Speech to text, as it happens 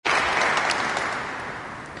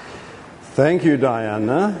Thank you,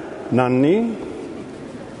 Diana. Nanni.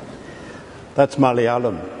 That's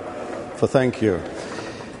Malayalam for thank you.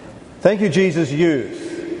 Thank you, Jesus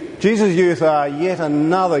Youth. Jesus Youth are yet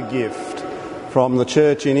another gift from the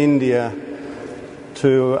church in India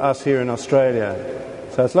to us here in Australia.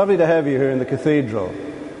 So it's lovely to have you here in the cathedral.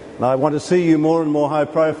 And I want to see you more and more high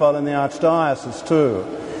profile in the Archdiocese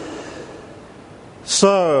too.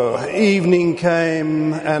 So, evening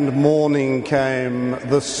came and morning came,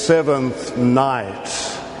 the seventh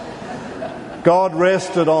night. God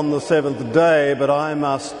rested on the seventh day, but I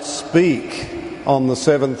must speak on the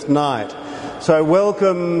seventh night. So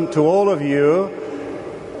welcome to all of you.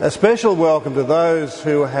 A special welcome to those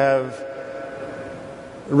who have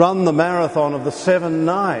run the marathon of the 7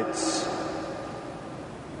 nights.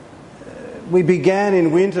 We began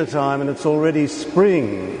in winter time and it's already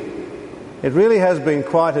spring. It really has been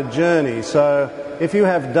quite a journey, so if you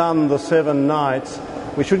have done the 7 nights,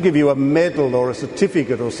 we should give you a medal or a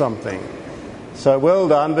certificate or something. So well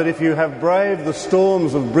done, but if you have braved the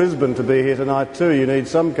storms of Brisbane to be here tonight too, you need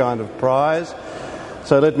some kind of prize,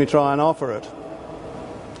 so let me try and offer it.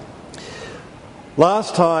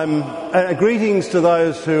 Last time, greetings to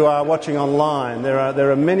those who are watching online. There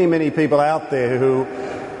are many people out there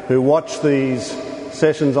who watch these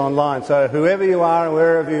sessions online, so whoever you are and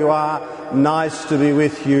wherever you are, nice to be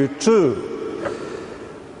with you too.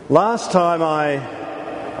 Last time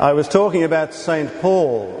I was talking about St.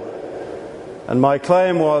 Paul, and my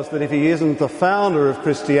claim was that if he isn't the founder of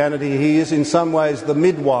Christianity, he is in some ways the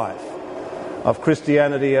midwife of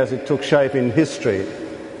Christianity as it took shape in history.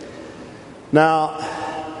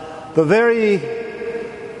 Now, the very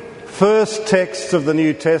first texts of the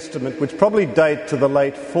New Testament, which probably date to the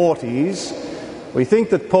late 40s, we think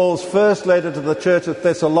that Paul's first letter to the church at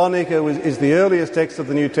Thessalonica is the earliest text of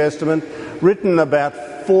the New Testament, written about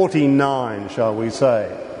 49, shall we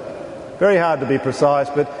say. Very hard to be precise,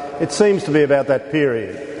 but it seems to be about that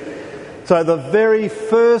period. So the very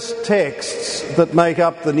first texts that make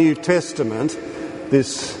up the New Testament,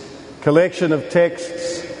 this collection of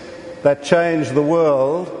texts that changed the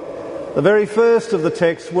world, the very first of the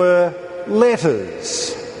texts were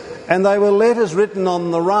letters. And they were letters written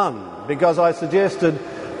on the run, because I suggested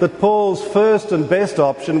that Paul's first and best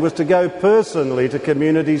option was to go personally to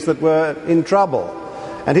communities that were in trouble.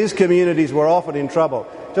 And his communities were often in trouble.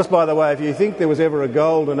 Just by the way, if you think there was ever a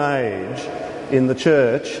golden age in the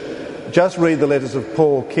church, just read the letters of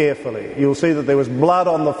Paul carefully. You'll see that there was blood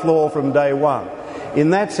on the floor from day one. In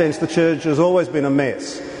that sense, the church has always been a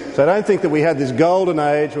mess. So I don't think that we had this golden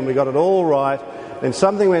age when we got it all right, then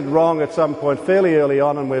something went wrong at some point fairly early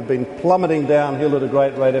on and we've been plummeting downhill at a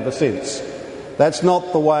great rate ever since. That's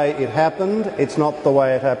not the way it happened. It's not the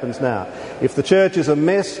way it happens now. If the church is a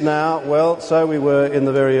mess now, well, so we were in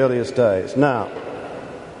the very earliest days. Now,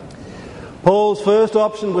 Paul's first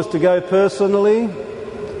option was to go personally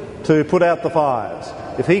to put out the fires.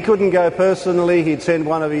 If he couldn't go personally, he'd send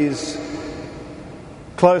one of his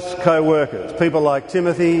close co-workers, people like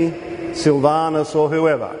Timothy, Silvanus or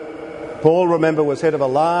whoever. Paul, remember, was head of a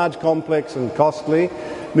large, complex and costly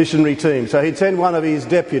missionary team. So he'd send one of his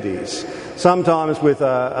deputies, sometimes with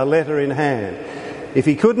a letter in hand. If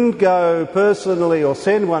he couldn't go personally or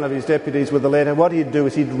send one of his deputies with a letter, what he'd do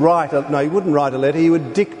is he wouldn't write a letter, he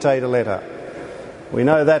would dictate a letter. We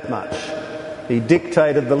know that much. He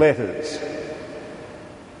dictated the letters.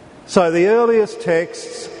 So the earliest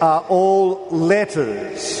texts are all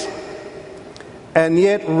letters. And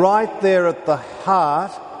yet right there at the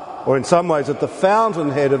heart, or in some ways at the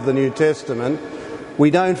fountainhead of the New Testament,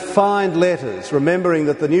 we don't find letters, remembering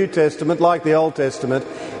that the New Testament, like the Old Testament,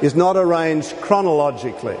 is not arranged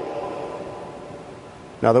chronologically.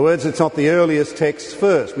 In other words, it's not the earliest text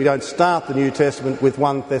first. We don't start the New Testament with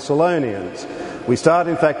 1 Thessalonians. We start,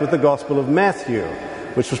 in fact, with the Gospel of Matthew,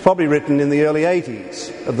 which was probably written in the early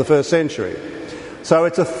 80s of the first century. So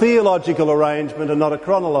it's a theological arrangement and not a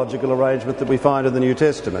chronological arrangement that we find in the New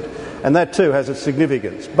Testament. And that too has its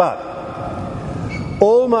significance. But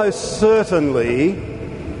almost certainly,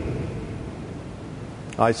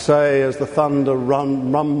 I say as the thunder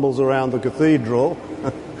rumbles around the cathedral,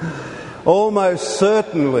 almost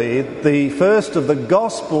certainly the first of the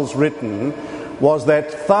Gospels written was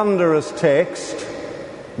that thunderous text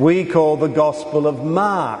we call the Gospel of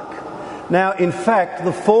Mark. Now, in fact,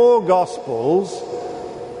 the 4 Gospels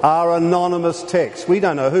are anonymous texts. We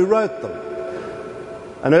don't know who wrote them.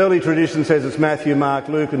 An early tradition says it's Matthew, Mark,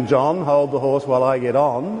 Luke and John. Hold the horse while I get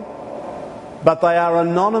on. But they are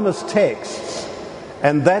anonymous texts,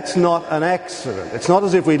 and that's not an accident. It's not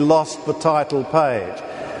as if we lost the title page.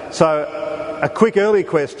 So a quick early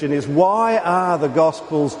question is, why are the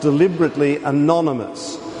Gospels deliberately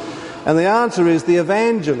anonymous? And the answer is the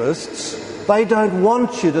evangelists, they don't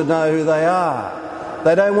want you to know who they are.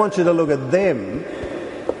 They don't want you to look at them.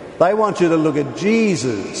 They want you to look at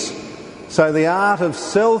Jesus. So the art of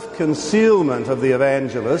self-concealment of the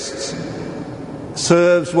evangelists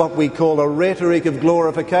serves what we call a rhetoric of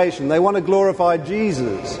glorification. They want to glorify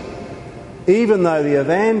Jesus, even though the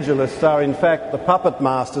evangelists are in fact the puppet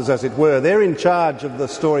masters, as it were. They're in charge of the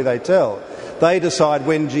story they tell. They decide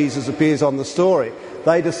when Jesus appears on the story.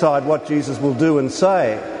 They decide what Jesus will do and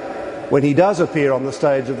say when he does appear on the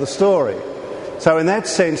stage of the story. So in that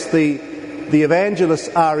sense, the evangelists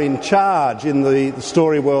are in charge in the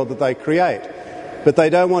story world that they create. But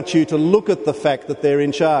they don't want you to look at the fact that they're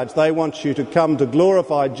in charge. They want you to come to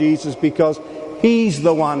glorify Jesus because he's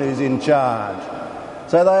the one who's in charge.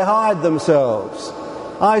 So they hide themselves.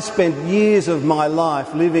 I spent years of my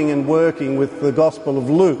life living and working with the Gospel of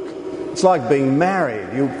Luke. It's like being married.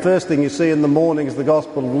 First thing you see in the morning is the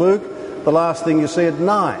Gospel of Luke. The last thing you see at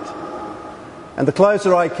night. And the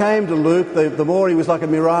closer I came to Luke, the more he was like a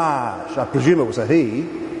mirage. I presume it was a he.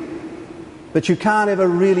 But you can't ever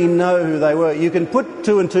really know who they were. You can put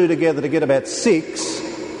 2 and 2 together to get about 6,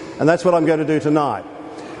 and that's what I'm going to do tonight.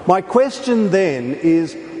 My question then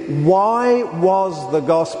is, why was the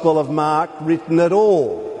Gospel of Mark written at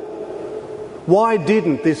all? Why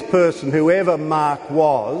didn't this person, whoever Mark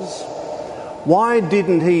was, why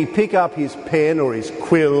didn't he pick up his pen or his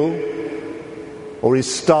quill or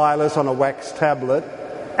his stylus on a wax tablet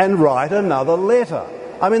and write another letter?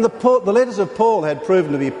 I mean, the letters of Paul had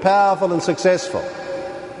proven to be powerful and successful.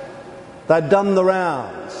 They'd done the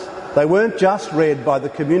rounds. They weren't just read by the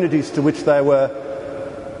communities to which they were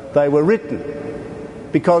written,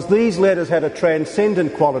 because these letters had a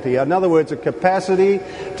transcendent quality. In other words, a capacity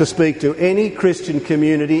to speak to any Christian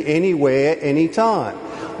community, anywhere, anytime.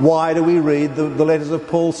 Why do we read the letters of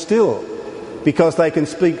Paul still? Because they can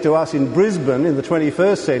speak to us in Brisbane in the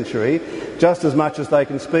 21st century just as much as they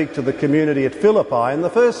can speak to the community at Philippi in the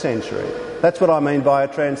 1st century. That's what I mean by a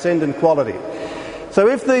transcendent quality. So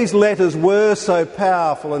if these letters were so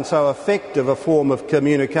powerful and so effective a form of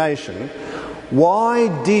communication, why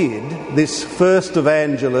did this first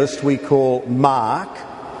evangelist we call Mark,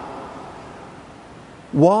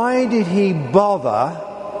 why did he bother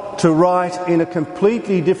to write in a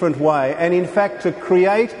completely different way and in fact to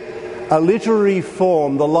create a literary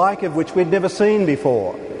form the like of which we'd never seen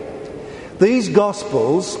before? These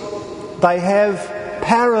Gospels, they have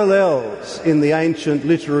parallels in the ancient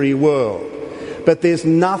literary world, but there's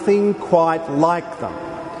nothing quite like them.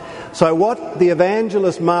 So what the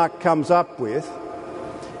evangelist Mark comes up with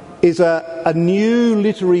is a new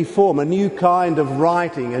literary form, a new kind of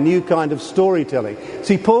writing, a new kind of storytelling.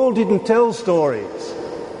 See, Paul didn't tell stories.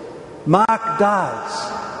 Mark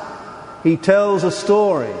does. He tells a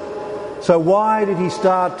story. So why did he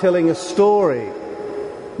start telling a story?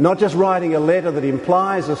 Not just writing a letter that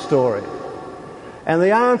implies a story. And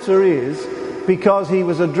the answer is because he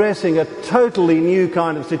was addressing a totally new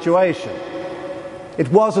kind of situation. It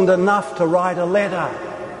wasn't enough to write a letter.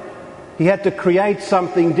 He had to create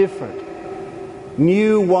something different.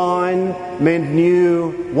 New wine meant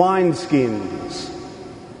new wineskins.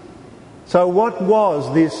 So what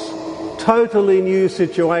was this totally new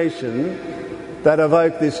situation that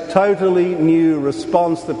evoked this totally new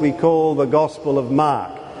response that we call the Gospel of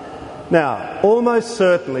Mark? Now, almost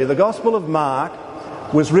certainly the Gospel of Mark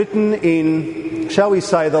was written in, shall we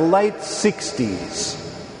say, the late 60s.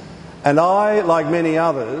 And I, like many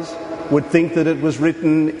others, would think that it was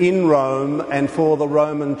written in Rome and for the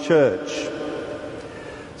Roman Church.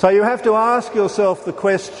 So you have to ask yourself the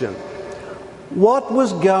question, what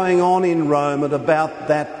was going on in Rome at about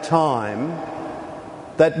that time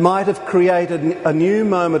that might have created a new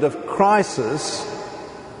moment of crisis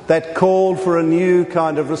that called for a new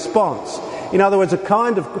kind of response? In other words,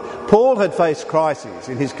 Paul had faced crises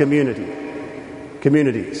in his communities.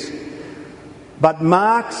 But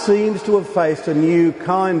Mark seems to have faced a new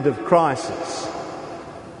kind of crisis.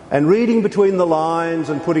 And reading between the lines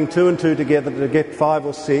and putting 2 and 2 together to get 5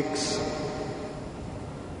 or 6,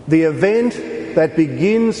 the event that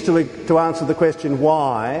begins to answer the question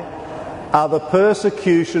why are the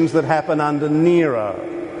persecutions that happen under Nero.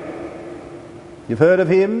 You've heard of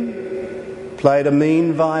him? Played a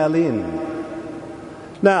mean violin.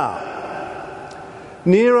 Now,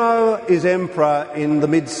 Nero is emperor in the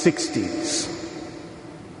mid-60s.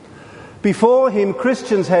 Before him,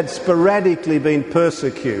 Christians had sporadically been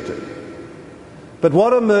persecuted. But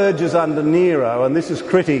what emerges under Nero, and this is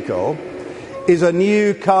critical, is a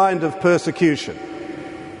new kind of persecution.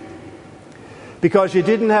 Because you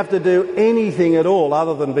didn't have to do anything at all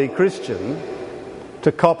other than be Christian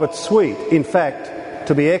to cop it sweet. In fact,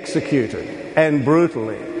 to be executed, and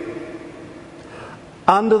brutally.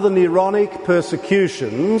 Under the Neronic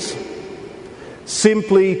persecutions,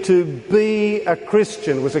 simply to be a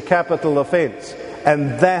Christian was a capital offence,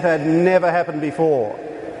 and that had never happened before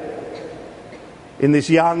in this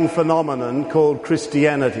young phenomenon called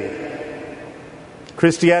Christianity.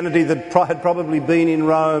 Christianity that had probably been in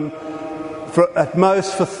Rome at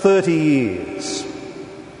most for 30 years.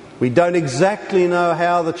 We don't exactly know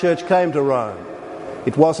how the church came to Rome.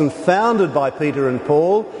 It wasn't founded by Peter and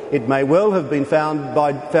Paul. It may well have been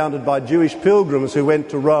founded by Jewish pilgrims who went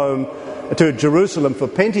to Jerusalem for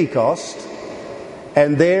Pentecost,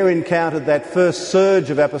 and there encountered that first surge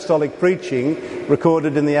of apostolic preaching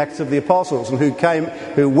recorded in the Acts of the Apostles, and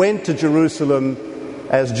who went to Jerusalem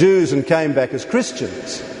as Jews and came back as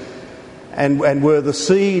Christians, and were the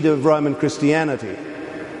seed of Roman Christianity,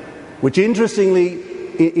 which interestingly,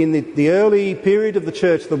 in the early period of the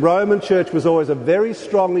church, the Roman church was always a very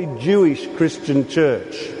strongly Jewish Christian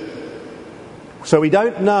church. So we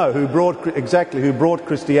don't know who brought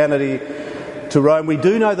Christianity to Rome. We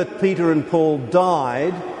do know that Peter and Paul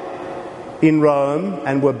died in Rome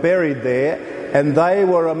and were buried there, and they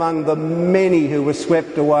were among the many who were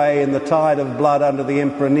swept away in the tide of blood under the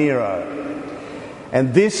Emperor Nero.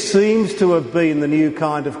 And this seems to have been the new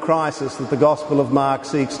kind of crisis that the Gospel of Mark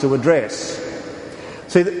seeks to address.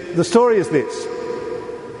 See, the story is this.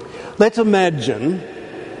 Let's imagine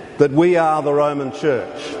that we are the Roman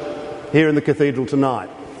Church here in the cathedral tonight.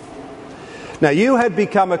 Now, you had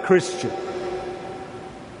become a Christian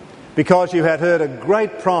because you had heard a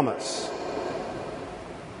great promise.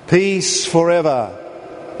 Peace forever,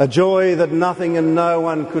 a joy that nothing and no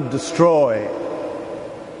one could destroy,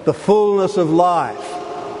 the fullness of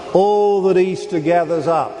life, all that Easter gathers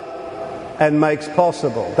up and makes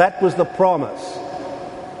possible. That was the promise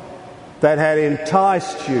that had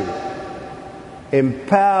enticed you,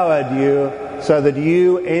 empowered you, so that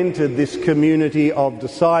you entered this community of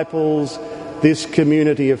disciples, this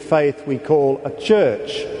community of faith we call a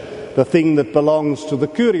church, the thing that belongs to the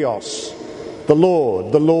Kurios, the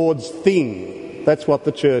Lord's thing. That's what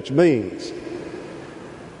the church means.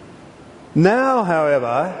 Now,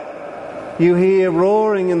 however, you hear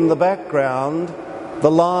roaring in the background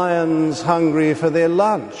the lions hungry for their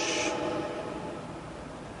lunch.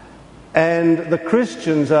 And the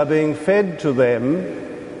Christians are being fed to them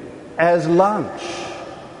as lunch,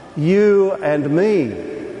 you and me.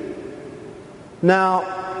 Now,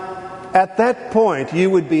 at that point, you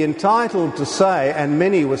would be entitled to say, and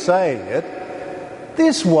many were saying it,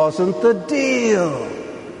 this wasn't the deal.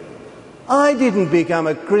 I didn't become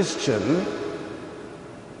a Christian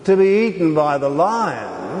to be eaten by the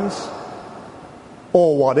lions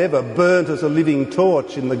or whatever, burnt as a living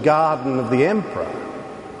torch in the garden of the emperor.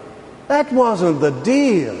 That wasn't the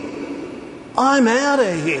deal. I'm out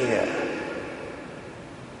of here.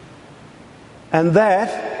 And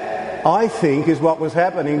that, I think, is what was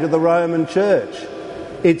happening to the Roman Church.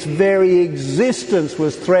 Its very existence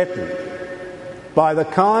was threatened by the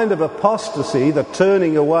kind of apostasy, the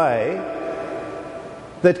turning away,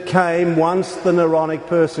 that came once the Neronic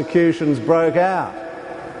persecutions broke out.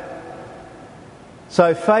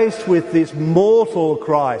 So faced with this mortal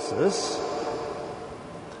crisis,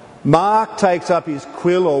 Mark takes up his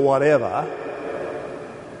quill or whatever,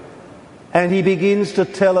 and he begins to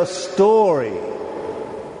tell a story.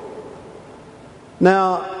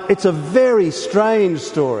 Now, it's a very strange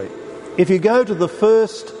story. If you go to the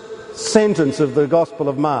first sentence of the Gospel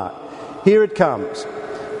of Mark, here it comes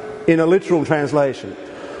in a literal translation.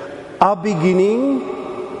 A beginning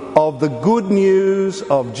of the good news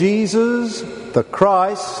of Jesus, the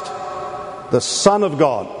Christ, the Son of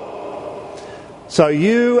God. So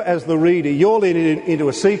you, as the reader, you're led into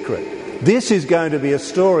a secret. This is going to be a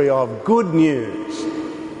story of good news.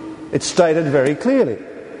 It's stated very clearly.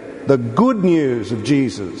 The good news of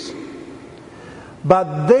Jesus.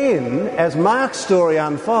 But then, as Mark's story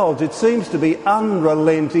unfolds, it seems to be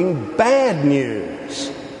unrelenting bad news,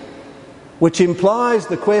 which implies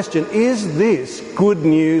the question, is this good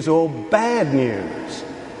news or bad news?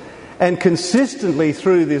 And consistently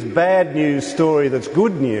through this bad news story that's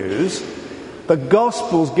good news, the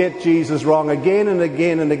Gospels get Jesus wrong again and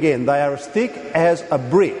again and again. They are as thick as a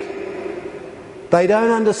brick. They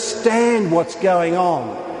don't understand what's going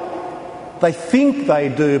on. They think they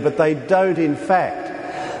do, but they don't in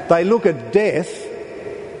fact. They look at death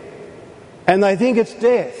and they think it's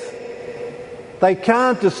death. They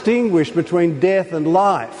can't distinguish between death and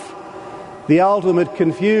life, the ultimate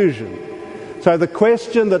confusion. So the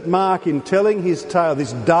question that Mark, in telling his tale,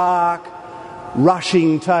 this dark,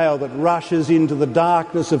 rushing tale that rushes into the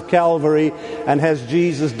darkness of Calvary and has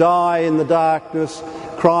Jesus die in the darkness,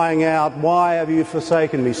 crying out, "Why have you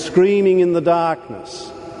forsaken me?" Screaming in the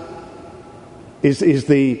darkness is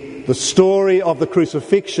the story of the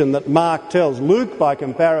crucifixion that Mark tells. Luke, by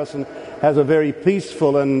comparison, has a very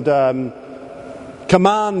peaceful and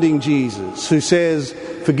commanding Jesus who says,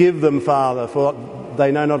 "Forgive them, Father, for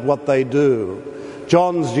they know not what they do."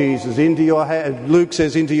 John's Jesus, Luke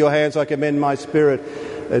says, "Into your hands I commend my spirit."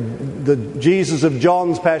 The Jesus of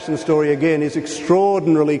John's Passion story, again, is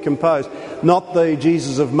extraordinarily composed. Not the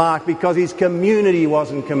Jesus of Mark, because his community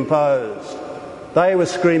wasn't composed. They were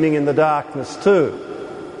screaming in the darkness too.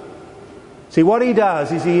 See, what he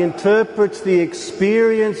does is he interprets the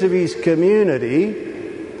experience of his community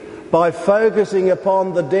by focusing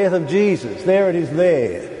upon the death of Jesus. There it is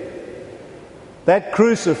there. That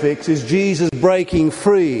crucifix is Jesus breaking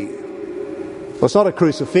free. Well, it's not a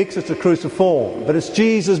crucifix, it's a cruciform, but it's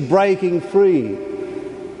Jesus breaking free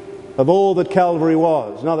of all that Calvary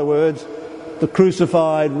was. In other words, the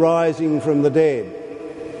crucified rising from the dead.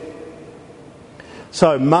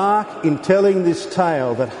 So Mark, in telling this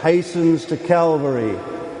tale that hastens to Calvary,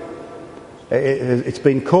 it's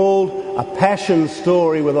been called a passion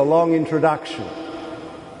story with a long introduction.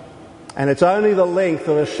 And it's only the length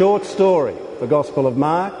of a short story, the Gospel of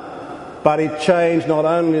Mark, but it changed not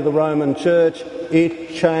only the Roman Church,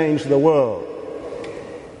 it changed the world.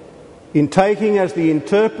 In taking as the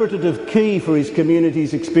interpretative key for his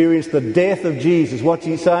community's experience the death of Jesus, what's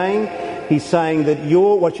he saying? He's saying that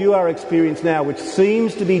what you are experiencing now, which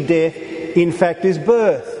seems to be death, in fact is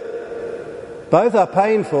birth. Both are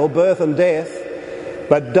painful, birth and death,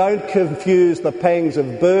 but don't confuse the pangs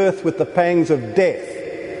of birth with the pangs of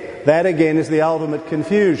death. That again is the ultimate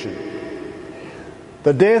confusion.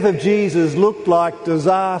 The death of Jesus looked like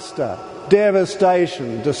disaster,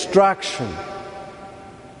 devastation, destruction.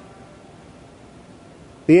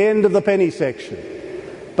 The end of the penny section.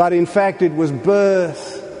 But in fact it was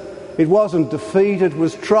birth. It wasn't defeat, it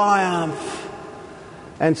was triumph.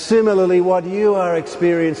 And similarly, what you are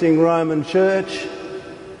experiencing, Roman Church,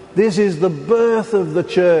 this is the birth of the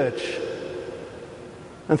church.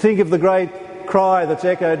 And think of the great cry that's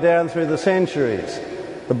echoed down through the centuries.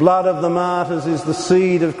 The blood of the martyrs is the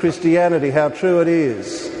seed of Christianity. How true it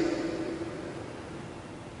is.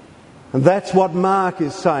 And that's what Mark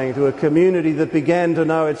is saying to a community that began to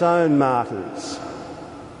know its own martyrs.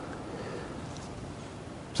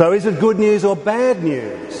 So is it good news or bad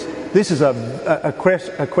news? This is a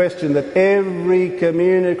question that every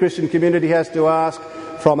Christian community has to ask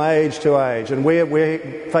from age to age. And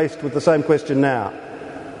we're faced with the same question now.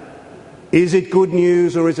 Is it good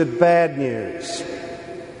news or is it bad news?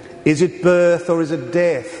 Is it birth or is it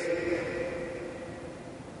death?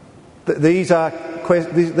 These are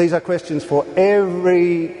questions for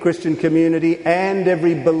every Christian community and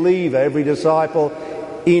every believer, every disciple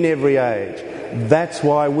in every age. That's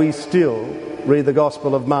why we still read the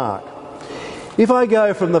Gospel of Mark. If I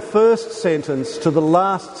go from the first sentence to the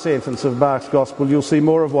last sentence of Mark's Gospel, you'll see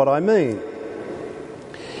more of what I mean.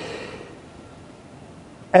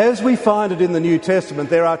 As we find it in the New Testament,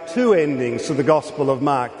 there are two endings to the Gospel of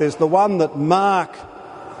Mark. There's the one that Mark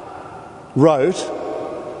wrote,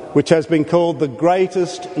 which has been called the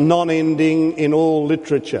greatest non-ending in all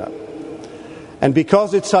literature. And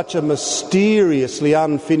because it's such a mysteriously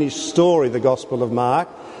unfinished story, the Gospel of Mark,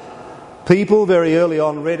 people very early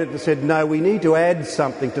on read it and said, no, we need to add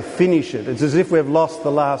something to finish it. It's as if we've lost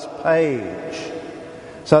the last page.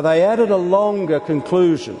 So they added a longer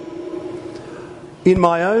conclusion. In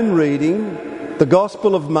my own reading, the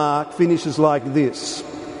Gospel of Mark finishes like this.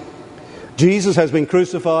 Jesus has been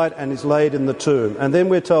crucified and is laid in the tomb. And then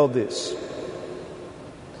we're told this.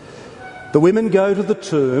 The women go to the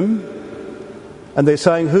tomb and they're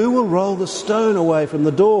saying, who will roll the stone away from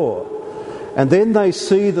the door? And then they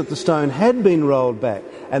see that the stone had been rolled back.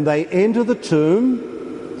 And they enter the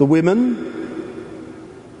tomb, the women,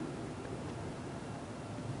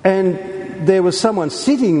 and there was someone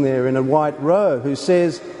sitting there in a white robe who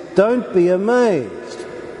says, don't be amazed.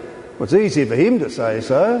 Well, it's easy for him to say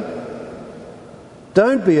so.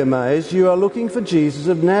 Don't be amazed, you are looking for Jesus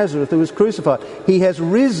of Nazareth who was crucified. He has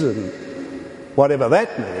risen. Whatever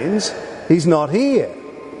that means, he's not here.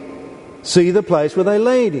 See the place where they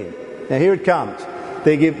laid him. Now here it comes.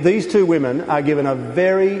 These two women are given a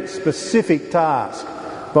very specific task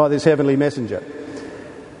by this heavenly messenger.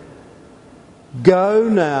 Go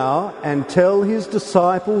now and tell his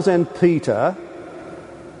disciples and Peter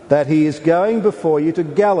that he is going before you to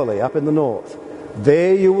Galilee up in the north.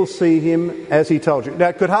 There you will see him as he told you. Now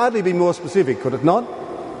it could hardly be more specific, could it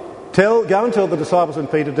not? Go and tell the disciples and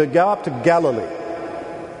Peter to go up to Galilee.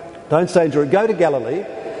 Don't stay in Jerusalem. Go to Galilee,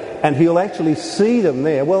 and he'll actually see them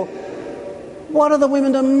there. Well, what are the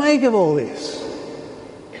women to make of all this?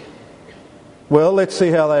 Well, let's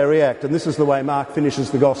see how they react. And this is the way Mark finishes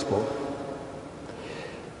the Gospel.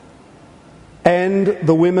 And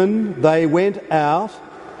the women, they went out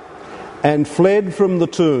and fled from the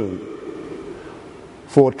tomb,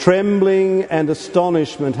 for trembling and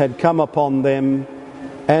astonishment had come upon them,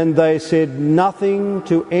 and they said nothing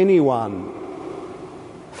to anyone,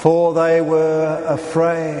 for they were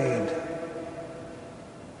afraid.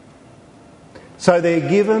 So they're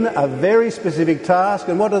given a very specific task,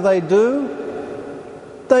 and what do?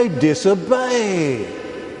 They disobey.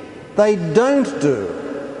 They don't do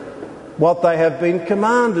what they have been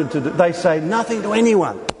commanded to do. They say nothing to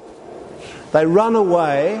anyone. They run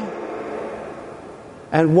away.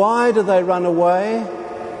 And why do they run away?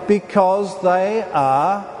 Because they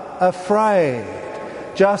are afraid.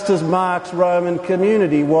 Just as Mark's Roman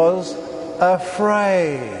community was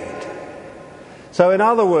afraid. So in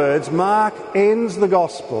other words, Mark ends the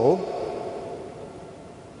Gospel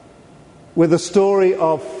with a story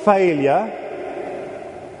of failure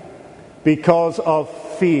because of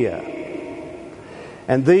fear.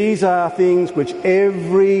 And these are things which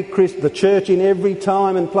the church in every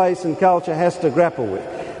time and place and culture has to grapple with.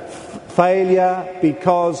 Failure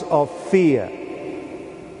because of fear.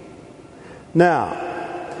 Now,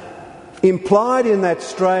 implied in that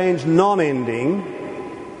strange non-ending,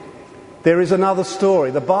 there is another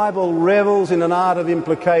story. The Bible revels in an art of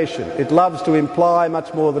implication. It loves to imply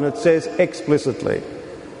much more than it says explicitly.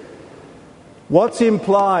 What's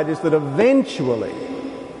implied is that eventually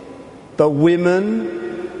the women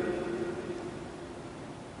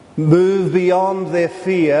move beyond their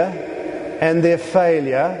fear and their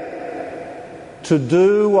failure to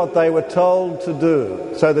do what they were told to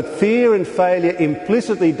do. So that fear and failure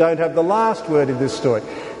implicitly don't have the last word in this story.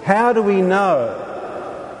 How do we know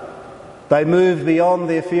they moved beyond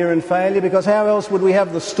their fear and failure? Because how else would we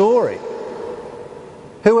have the story?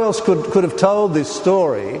 Who else could have told this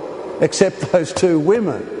story except those two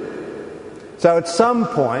women? So at some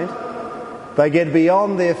point, they get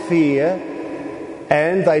beyond their fear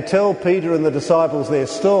and they tell Peter and the disciples their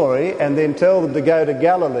story and then tell them to go to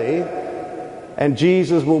Galilee, and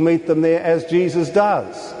Jesus will meet them there as Jesus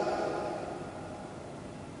does.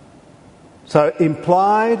 So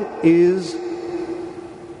implied is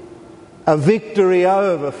a victory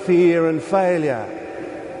over fear and failure.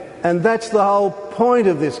 And that's the whole point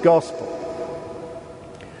of this gospel.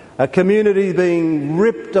 A community being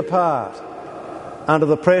ripped apart under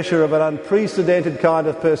the pressure of an unprecedented kind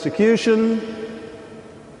of persecution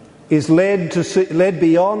is led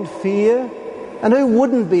beyond fear. And who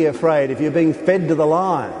wouldn't be afraid if you're being fed to the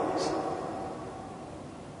lions?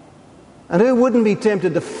 And who wouldn't be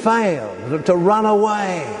tempted to fail, to run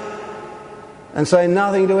away and say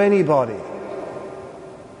nothing to anybody?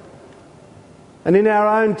 And in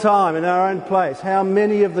our own time, in our own place, how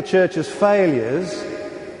many of the church's failures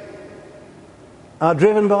are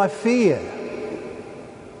driven by fear?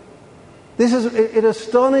 It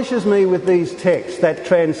astonishes me with these texts, that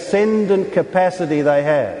transcendent capacity they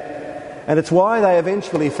have. And it's why they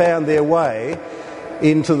eventually found their way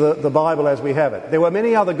into the Bible as we have it. There were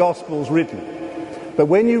many other Gospels written, but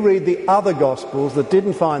when you read the other Gospels that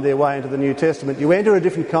didn't find their way into the New Testament, you enter a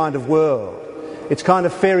different kind of world. It's kind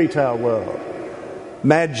of fairy tale world,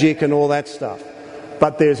 magic and all that stuff.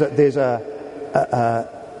 But there's a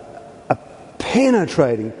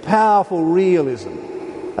penetrating, powerful realism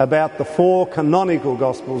about the four canonical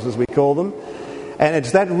Gospels, as we call them. And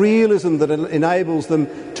it's that realism that enables them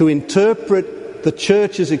to interpret the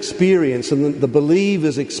church's experience and the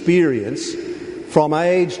believer's experience from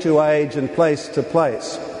age to age and place to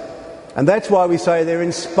place. And that's why we say they're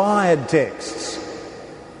inspired texts.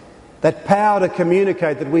 That power to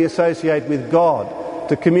communicate that we associate with God,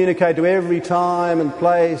 to communicate to every time and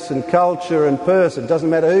place and culture and person. It doesn't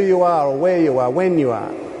matter who you are or where you are, when you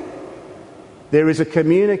are. There is a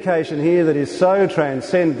communication here that is so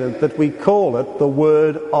transcendent that we call it the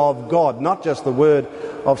Word of God. Not just the word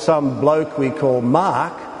of some bloke we call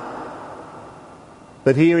Mark,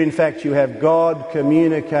 but here in fact you have God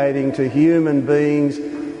communicating to human beings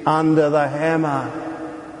under the hammer.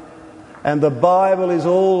 And the Bible is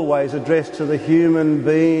always addressed to the human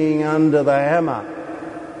being under the hammer.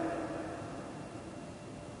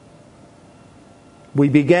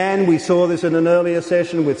 We saw this in an earlier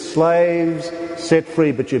session with slaves set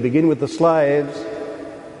free, but you begin with the slaves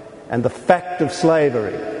and the fact of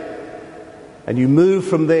slavery. And you move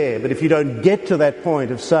from there. But if you don't get to that point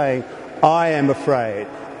of saying, I am afraid,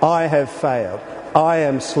 I have failed, I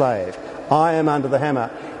am slave. I am under the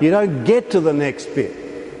hammer. You don't get to the next bit.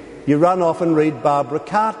 You run off and read Barbara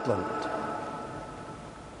Cartland.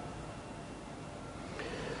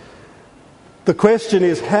 The question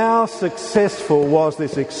is, how successful was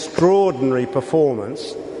this extraordinary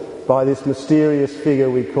performance by this mysterious figure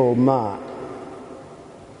we call Mark?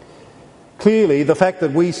 Clearly, the fact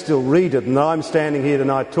that we still read it and I'm standing here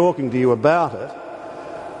tonight talking to you about it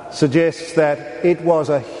suggests that it was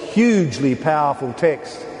a hugely powerful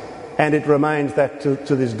text, and it remains that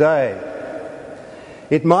to this day.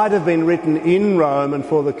 It might have been written in Rome and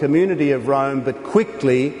for the community of Rome, but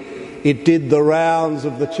quickly it did the rounds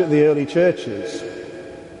of the early churches.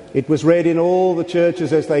 It was read in all the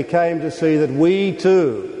churches as they came to see that we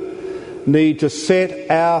too need to set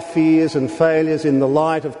our fears and failures in the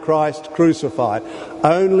light of Christ crucified.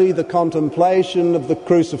 Only the contemplation of the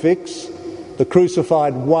crucifix, the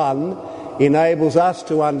crucified one, enables us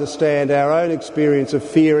to understand our own experience of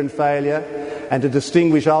fear and failure and to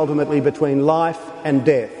distinguish ultimately between life and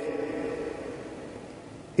death.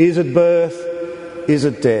 Is it birth? Is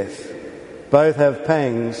it death? Both have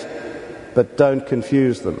pangs, but don't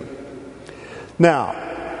confuse them. Now,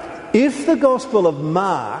 if the Gospel of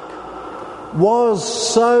Mark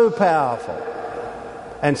was so powerful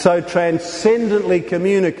and so transcendently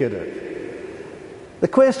communicative, the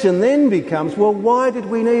question then becomes, well, why did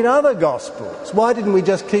we need other Gospels? Why didn't we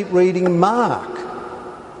just keep reading Mark?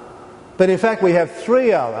 But in fact, we have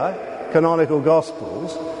 3 other canonical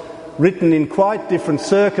Gospels written in quite different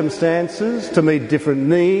circumstances to meet different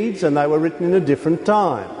needs, and they were written in a different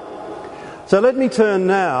time. So let me turn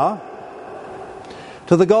now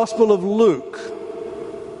to the Gospel of Luke.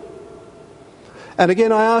 And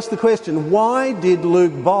again, I ask the question, why did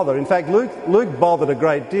Luke bother? In fact, Luke bothered a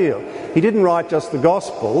great deal. He didn't write just the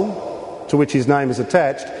Gospel, to which his name is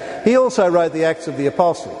attached. He also wrote the Acts of the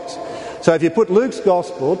Apostles. So if you put Luke's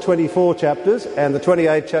Gospel, 24 chapters, and the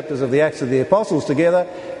 28 chapters of the Acts of the Apostles together,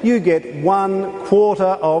 you get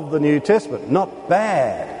 1/4 of the New Testament. Not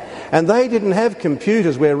bad. And they didn't have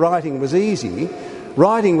computers where writing was easy.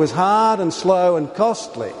 Writing was hard and slow and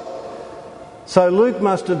costly. So Luke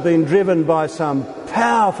must have been driven by some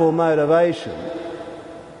powerful motivation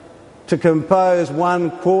to compose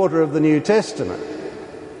 1/4 of the New Testament.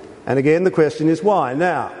 And again, the question is why?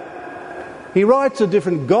 Now, he writes a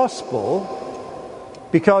different gospel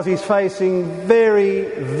because he's facing very,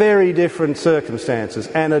 very different circumstances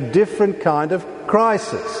and a different kind of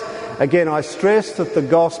crisis. Again, I stress that the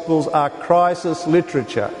Gospels are crisis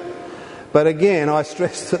literature. But again, I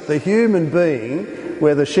stress that the human being,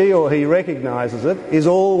 whether she or he recognises it, is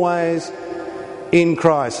always in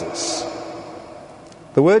crisis.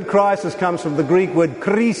 The word crisis comes from the Greek word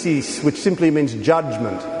krisis, which simply means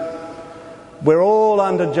judgment. We're all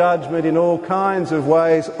under judgment in all kinds of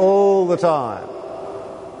ways all the time.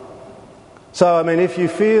 So, I mean, if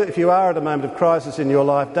you are at a moment of crisis in your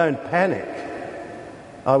life, don't panic.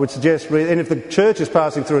 I would suggest, and if the church is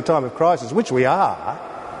passing through a time of crisis, which we are,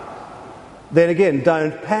 then again,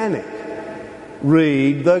 don't panic.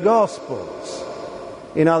 Read the Gospels.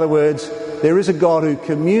 In other words, there is a God who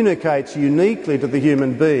communicates uniquely to the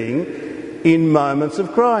human being in moments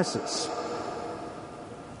of crisis.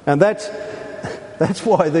 And that's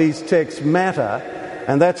why these texts matter,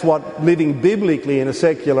 and that's what living biblically in a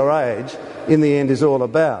secular age in the end is all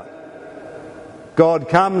about. God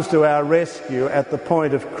comes to our rescue at the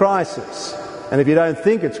point of crisis. And if you don't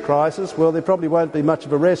think it's crisis, well, there probably won't be much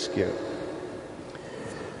of a rescue.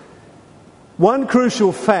 One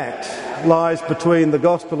crucial fact lies between the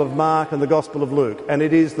Gospel of Mark and the Gospel of Luke, and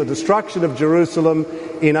it is the destruction of Jerusalem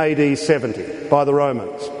in AD 70 by the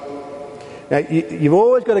Romans. Now, you've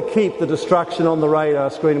always got to keep the destruction on the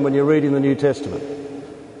radar screen when you're reading the New Testament.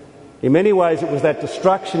 In many ways, it was that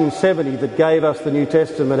destruction in 70 that gave us the New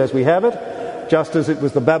Testament as we have it, just as it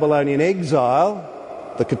was the Babylonian exile,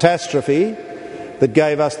 the catastrophe, that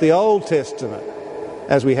gave us the Old Testament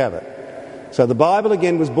as we have it. So the Bible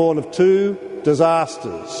again was born of 2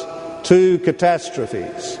 disasters, 2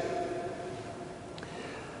 catastrophes.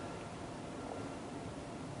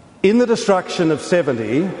 In the destruction of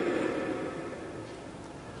 70,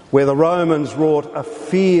 where the Romans wrought a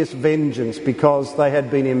fierce vengeance because they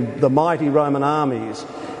had been the mighty Roman armies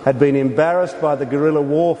had been embarrassed by the guerrilla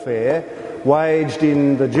warfare waged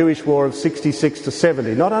in the Jewish War of 66 to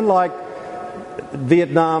 70, not unlike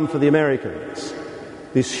Vietnam for the Americans.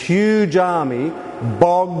 This huge army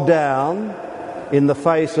bogged down in the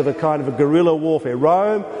face of a kind of a guerrilla warfare.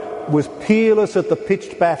 Rome was peerless at the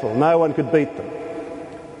pitched battle. No one could beat them.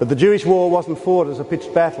 But the Jewish war wasn't fought as a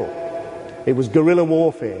pitched battle. It was guerrilla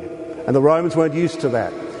warfare, and the Romans weren't used to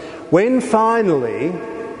that. When finally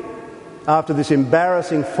after this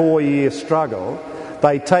embarrassing 4-year struggle,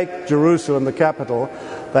 they take Jerusalem, the capital.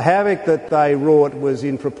 The havoc that they wrought was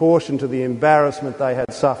in proportion to the embarrassment they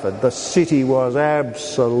had suffered. The city was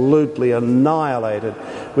absolutely annihilated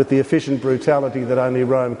with the efficient brutality that only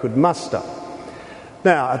Rome could muster.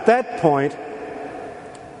 Now, at that point,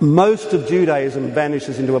 most of Judaism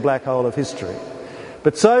vanishes into a black hole of history.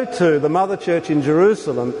 But so too, the Mother Church in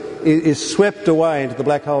Jerusalem is swept away into the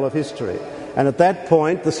black hole of history. And at that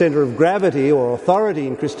point, the centre of gravity or authority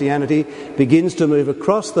in Christianity begins to move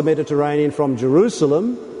across the Mediterranean from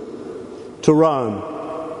Jerusalem to Rome.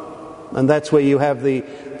 And that's where you have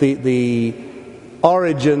the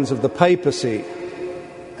origins of the papacy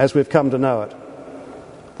as we've come to know it.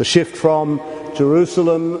 The shift from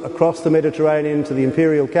Jerusalem across the Mediterranean to the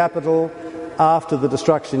imperial capital after the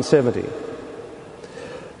destruction in 70.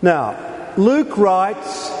 Now, Luke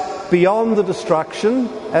writes beyond the destruction,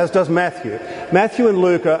 as does Matthew. Matthew and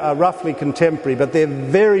Luke are roughly contemporary, but they're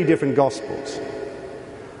very different Gospels.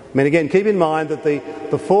 I mean, again, keep in mind that the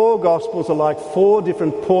 4 Gospels are like 4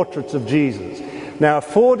 different portraits of Jesus. Now, if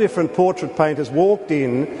 4 different portrait painters walked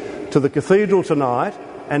in to the cathedral tonight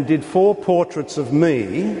and did 4 portraits of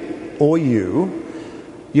me or you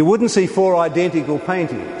wouldn't see 4 identical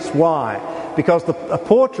paintings. Why? Because a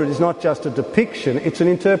portrait is not just a depiction, it's an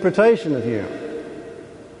interpretation of you.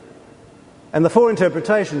 And the 4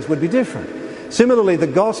 interpretations would be different. Similarly, the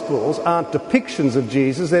Gospels aren't depictions of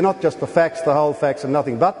Jesus. They're not just the facts, the whole facts, and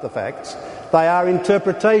nothing but the facts. They are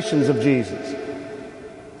interpretations of Jesus,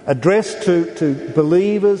 addressed to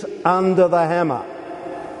believers under the hammer,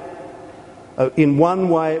 in one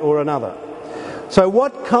way or another. So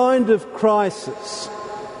what kind of crisis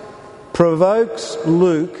provokes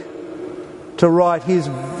Luke to write his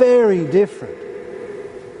very different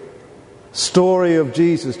story of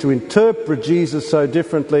Jesus, to interpret Jesus so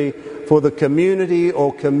differently for the community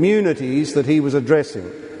or communities that he was addressing?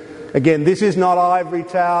 Again, this is not ivory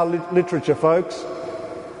tower literature, folks.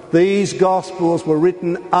 These Gospels were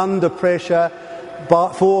written under pressure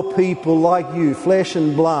for people like you, flesh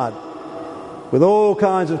and blood, with all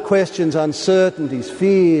kinds of questions, uncertainties,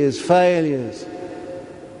 fears, failures.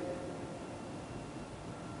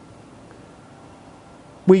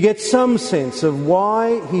 We get some sense of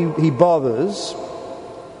why he bothers,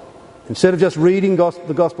 instead of just reading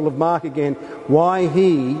the Gospel of Mark again, why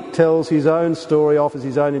he tells his own story, offers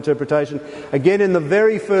his own interpretation. Again, in the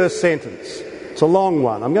very first sentence. It's a long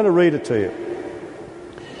one. I'm going to read it to you.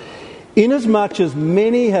 Inasmuch as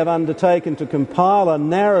many have undertaken to compile a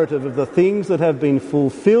narrative of the things that have been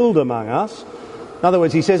fulfilled among us. In other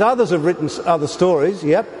words, he says others have written other stories,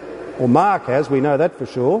 yep, or Mark has, we know that for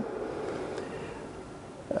sure.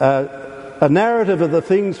 A narrative of the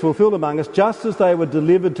things fulfilled among us, just as they were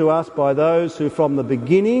delivered to us by those who from the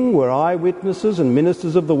beginning were eyewitnesses and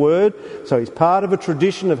ministers of the word. So he's part of a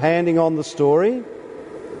tradition of handing on the story.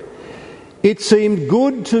 It seemed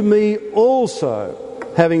good to me also,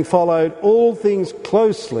 having followed all things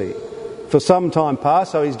closely for some time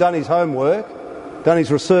past. So he's done his homework, done his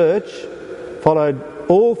research, followed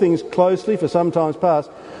all things closely for some time past,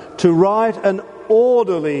 to write an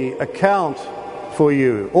orderly account for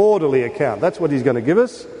you. Orderly account. That's what he's going to give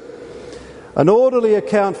us. An orderly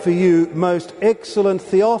account for you, most excellent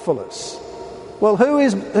Theophilus. Well, who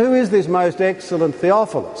is this most excellent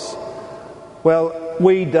Theophilus? Well,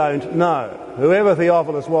 we don't know. Whoever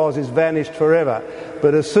Theophilus was is vanished forever.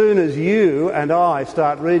 But as soon as you and I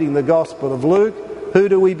start reading the Gospel of Luke, who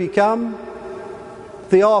do we become?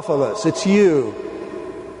 Theophilus. It's you.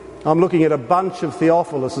 I'm looking at a bunch of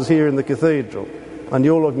Theophiluses here in the cathedral, and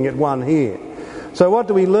you're looking at one here. So what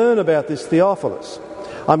do we learn about this Theophilus?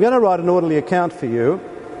 I'm going to write an orderly account for you.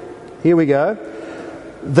 Here we go.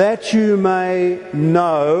 That you may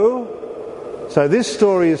know. So this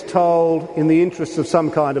story is told in the interests of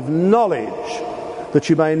some kind of knowledge. That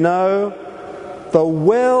you may know the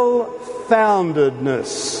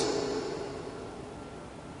well-foundedness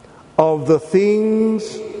of the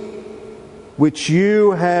things which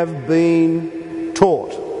you have been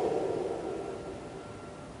taught.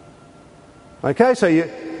 Okay, so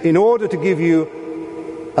in order to give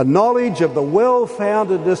you a knowledge of the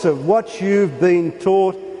well-foundedness of what you've been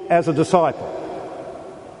taught as a disciple.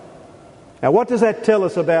 Now, what does that tell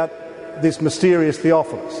us about this mysterious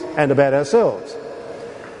Theophilus and about ourselves?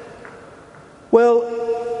 Well,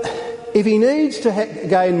 if he needs to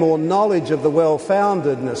gain more knowledge of the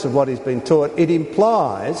well-foundedness of what he's been taught, it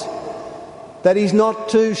implies that he's not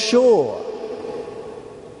too sure.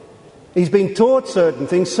 He's been taught certain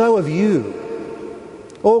things, so have you.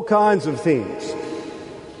 All kinds of things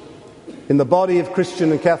in the body of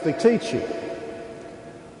Christian and Catholic teaching.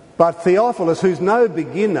 But Theophilus, who's no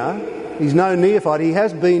beginner, He's no neophyte. He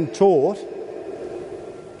has been taught.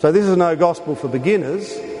 So this is no gospel for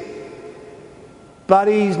beginners. But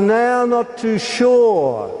he's now not too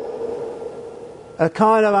sure. A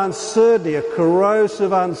kind of uncertainty, a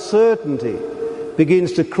corrosive uncertainty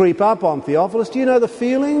begins to creep up on Theophilus. Do you know the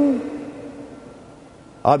feeling?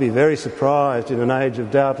 I'd be very surprised in an age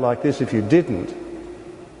of doubt like this if you didn't.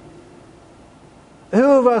 Who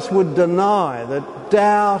of us would deny that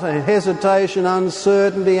doubt and hesitation,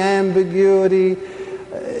 uncertainty, ambiguity,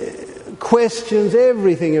 questions,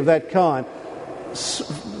 everything of that kind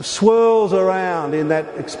swirls around in that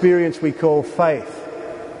experience we call faith?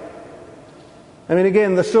 I mean,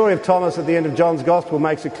 again, the story of Thomas at the end of John's Gospel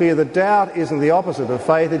makes it clear that doubt isn't the opposite of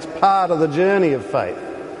faith, it's part of the journey of faith.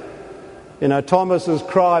 You know, Thomas's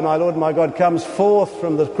cry, "My Lord, my God," comes forth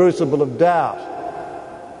from the crucible of doubt.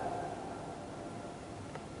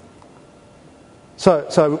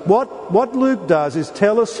 So what Luke does is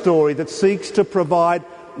tell a story that seeks to provide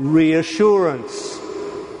reassurance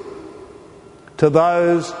to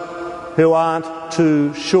those who aren't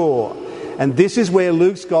too sure. And this is where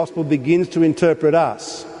Luke's Gospel begins to interpret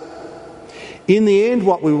us. In the end,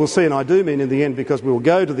 what we will see, and I do mean in the end because we will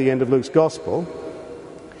go to the end of Luke's Gospel,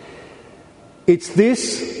 it's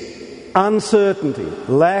this uncertainty,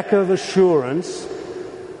 lack of assurance,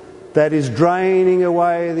 that is draining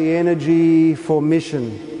away the energy for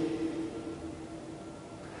mission.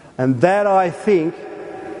 And that, I think,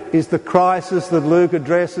 is the crisis that Luke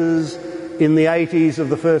addresses in the 80s of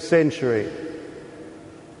the first century.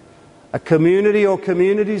 A community or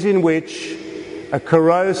communities in which a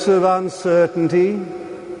corrosive uncertainty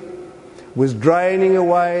was draining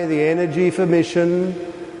away the energy for mission,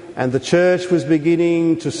 and the church was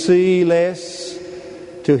beginning to see less,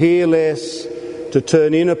 to hear less, to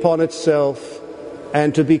turn in upon itself,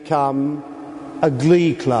 and to become a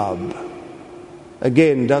glee club.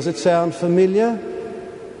 Again, does it sound familiar?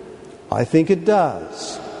 I think it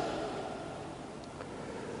does.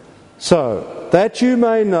 So, that you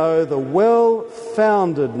may know the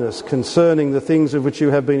well-foundedness concerning the things of which you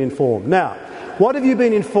have been informed. Now, what have you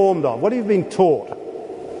been informed of? What have you been taught?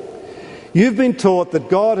 You've been taught that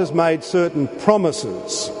God has made certain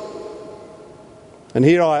promises. And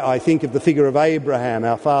here I think of the figure of Abraham,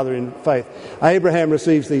 our father in faith. Abraham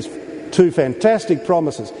receives these two fantastic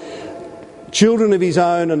promises. Children of his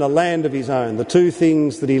own and a land of his own, the two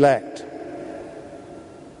things that he lacked.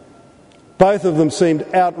 Both of them seemed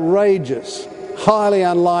outrageous, highly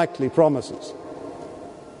unlikely promises,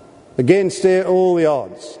 against all the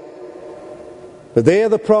odds. But they're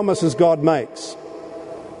the promises God makes.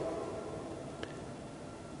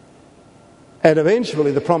 And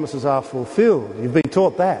eventually the promises are fulfilled. You've been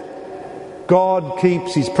taught that. God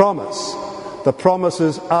keeps his promise. The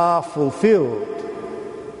promises are fulfilled.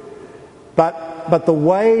 But the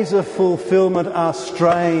ways of fulfilment are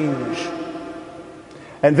strange.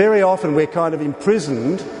 And very often we're kind of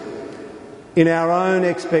imprisoned in our own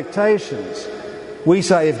expectations. We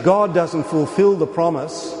say, if God doesn't fulfill the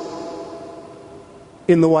promise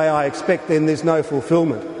in the way I expect, then there's no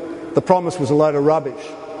fulfilment. The promise was a load of rubbish.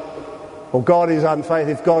 Or God is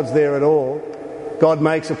unfaithful. If God's there at all, God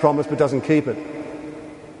makes a promise but doesn't keep it.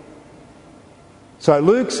 So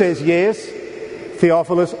Luke says, yes,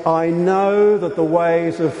 Theophilus, I know that the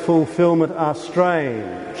ways of fulfilment are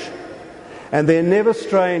strange. And they're never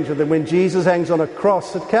stranger than when Jesus hangs on a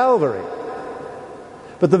cross at Calvary.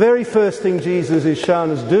 But the very first thing Jesus is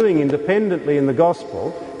shown as doing independently in the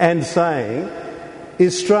Gospel and saying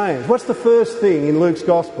is strange. What's the first thing in Luke's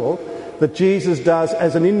Gospel that Jesus does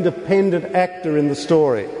as an independent actor in the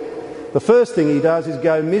story? The first thing he does is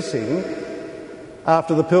go missing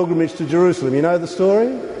after the pilgrimage to Jerusalem. You know the story?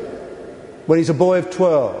 When he's a boy of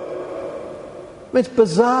 12. I mean, it's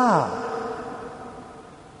bizarre.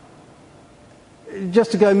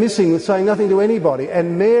 Just to go missing with saying nothing to anybody.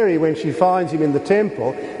 And Mary, when she finds him in the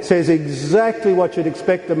temple, says exactly what you'd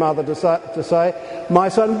expect a mother to say. My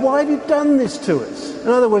son, why have you done this to us? In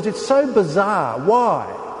other words, it's so bizarre. Why?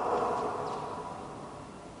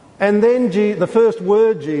 And then the first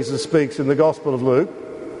word Jesus speaks in the Gospel of Luke,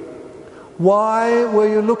 why were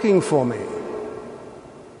you looking for me?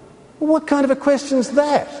 Well, what kind of a question's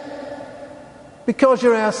that? Because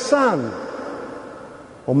you're our son,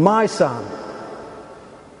 or my son.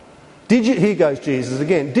 Here goes Jesus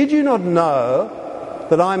again. Did you not know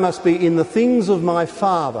that I must be in the things of my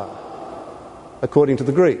Father, according to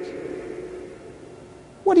the Greek?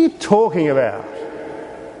 What are you talking about?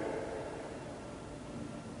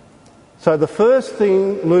 So the first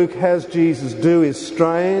thing Luke has Jesus do is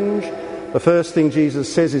strange. The first thing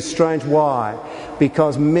Jesus says is strange. Why?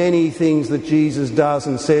 Because many things that Jesus does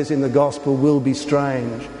and says in the Gospel will be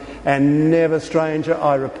strange. and never stranger,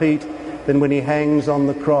 I repeat, than when he hangs on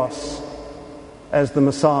the cross as the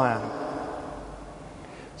Messiah.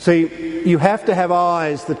 See, you have to have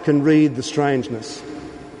eyes that can read the strangeness.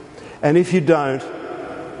 And if you don't,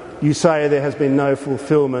 you say there has been no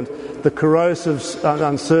fulfilment. The corrosive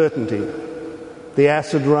uncertainty, the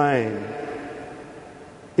acid rain,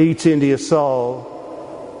 eats into your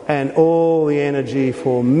soul, and all the energy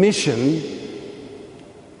for mission,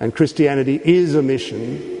 and Christianity is a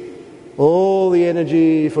mission, all the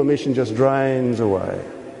energy for mission just drains away.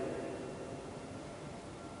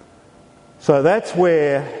 So that's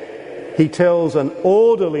where he tells an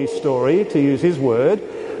orderly story, to use his word,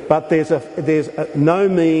 but there's no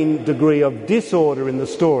mean degree of disorder in the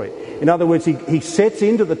story. In other words, he sets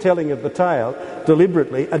into the telling of the tale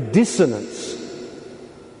deliberately a dissonance,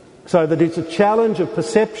 so that it's a challenge of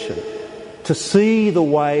perception to see the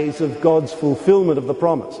ways of God's fulfilment of the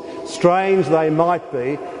promise. Strange they might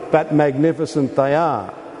be, but magnificent they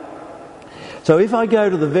are. So if I go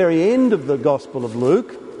to the very end of the Gospel of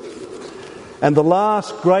Luke, and the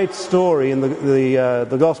last great story in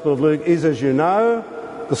the Gospel of Luke is, as you know,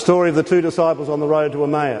 the story of the two disciples on the road to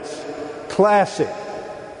Emmaus. Classic.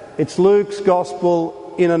 It's Luke's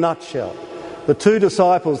Gospel in a nutshell. The two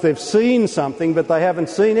disciples, they've seen something, but they haven't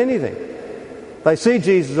seen anything. They see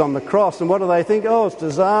Jesus on the cross, and what do they think? Oh, it's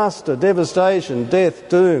disaster, devastation, death,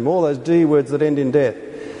 doom, all those D words that end in death.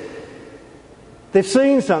 They've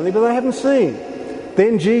seen something, but they haven't seen.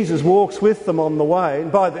 Then Jesus walks with them on the way.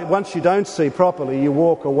 And once you don't see properly, you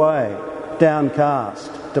walk away,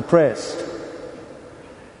 downcast, depressed.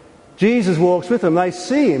 Jesus walks with them. They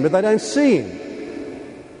see him, but they don't see him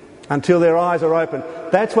until their eyes are open.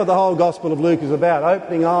 That's what the whole Gospel of Luke is about,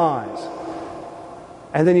 opening eyes.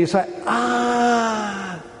 And then you say,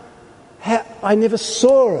 I never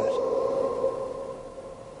saw it.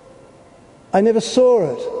 I never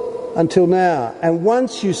saw it until now. And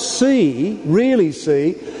once you see, really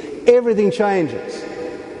see, everything changes.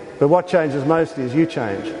 But what changes most is you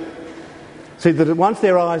change. See, that once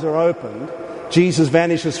their eyes are opened, Jesus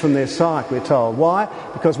vanishes from their sight, we're told. Why?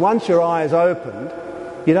 Because once your eye is opened,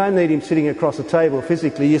 you don't need him sitting across a table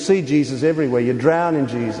physically. You see Jesus everywhere. You drown in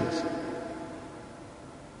Jesus.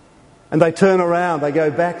 And they turn around. They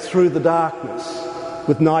go back through the darkness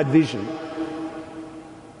with night vision.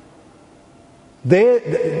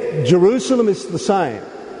 Jerusalem is the same,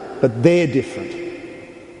 but they're different.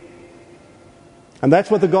 And that's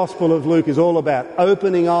what the Gospel of Luke is all about,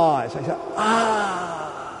 opening eyes. They say,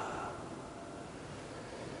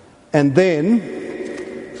 And then,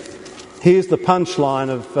 here's the punchline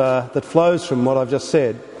that flows from what I've just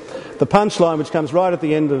said. The punchline which comes right at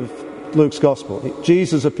the end of Luke's Gospel.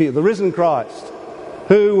 Jesus appeared, the risen Christ.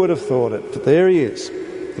 Who would have thought it? But there he is.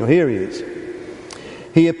 Well, here he is.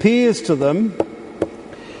 He appears to them,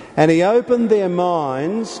 and he opened their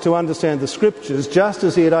minds to understand the Scriptures, just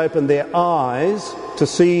as he had opened their eyes to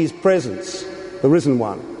see his presence, the risen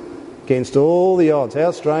one, against all the odds.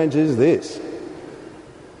 How strange is this?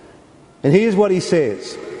 And here's what he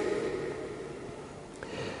says.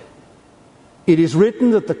 It is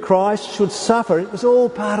written that the Christ should suffer. It was all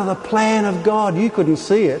part of the plan of God. You couldn't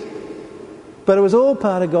see it. But it was all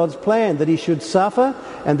part of God's plan, that he should suffer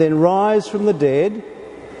and then rise from the dead,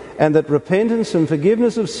 and that repentance and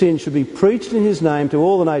forgiveness of sin should be preached in his name to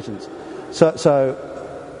all the nations.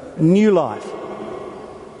 So new life,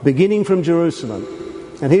 beginning from Jerusalem.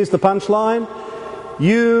 And here's the punchline.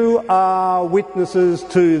 You are witnesses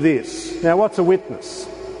to this. Now, what's a witness?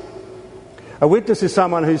 A witness is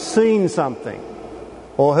someone who's seen something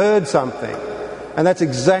or heard something. And that's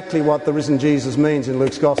exactly what the risen Jesus means in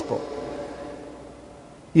Luke's Gospel.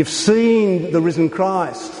 You've seen the risen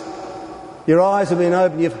Christ. Your eyes have been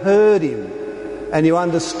opened. You've heard him. And you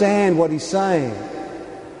understand what he's saying.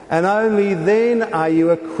 And only then are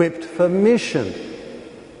you equipped for mission.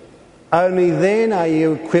 Only then are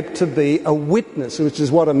you equipped to be a witness, which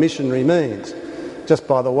is what a missionary means. Just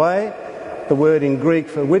by the way, the word in Greek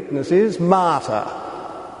for witness is martyr.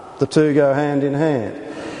 The two go hand in hand.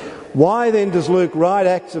 Why then does Luke write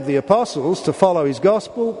Acts of the Apostles to follow his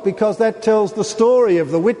gospel? Because that tells the story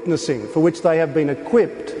of the witnessing for which they have been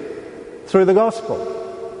equipped through the gospel.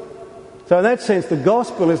 So in that sense, the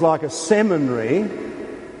gospel is like a seminary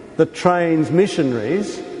that trains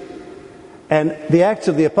missionaries. And the Acts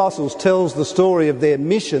of the Apostles tells the story of their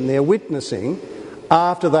mission, their witnessing,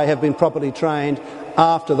 after they have been properly trained,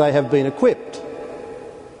 after they have been equipped.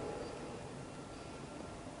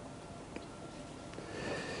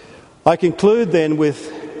 I conclude then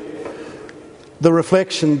with the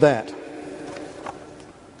reflection that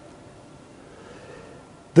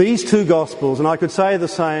These two Gospels, and I could say the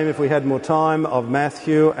same if we had more time, of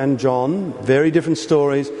Matthew and John, very different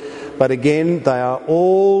stories, but again, they are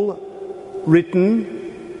all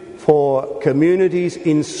written for communities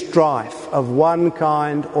in strife of one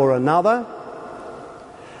kind or another,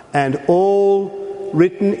 and all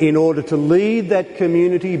written in order to lead that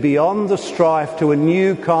community beyond the strife to a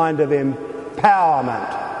new kind of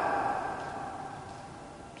empowerment,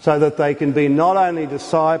 so that they can be not only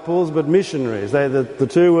disciples but missionaries. They're the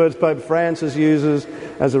two words Pope Francis uses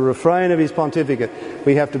as a refrain of his pontificate.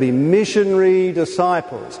 We have to be missionary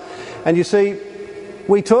disciples. And you see,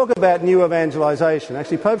 we talk about new evangelisation.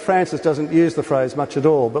 Actually, Pope Francis doesn't use the phrase much at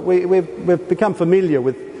all, but we've become familiar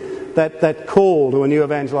with that call to a new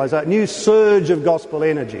evangelisation, new surge of gospel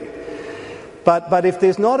energy. But if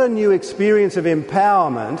there's not a new experience of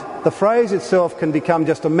empowerment, the phrase itself can become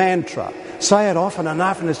just a mantra. Say it often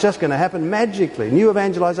enough and it's just going to happen magically. New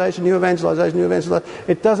evangelisation, new evangelisation, new evangelisation.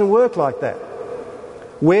 It doesn't work like that.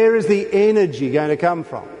 Where is the energy going to come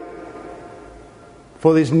from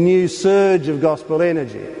for this new surge of gospel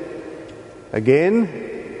energy? Again,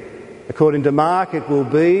 according to Mark, it will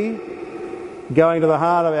be going to the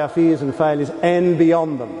heart of our fears and failures and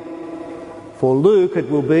beyond them. For Luke, it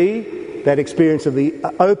will be that experience of the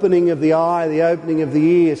opening of the eye, the opening of the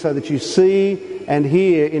ear, so that you see and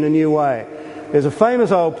hear in a new way. There's a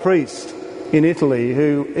famous old priest in Italy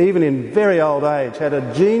who, even in very old age, had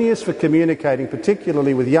a genius for communicating,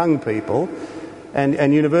 particularly with young people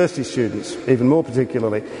and university students, even more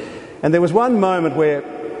particularly. And there was one moment where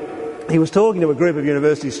he was talking to a group of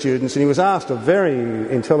university students and he was asked a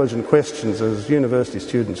very intelligent questions, as university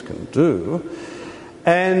students can do.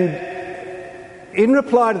 And in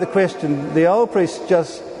reply to the question, the old priest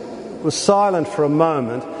just was silent for a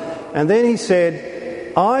moment, and then he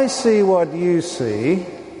said, "I see what you see,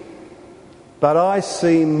 but I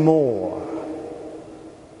see more."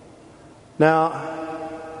 Now,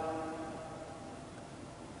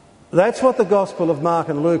 that's what the Gospel of Mark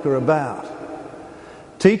and Luke are about.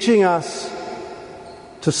 Teaching us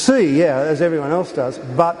to see, as everyone else does,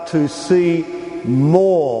 but to see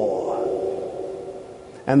more.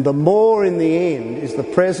 And the more in the end is the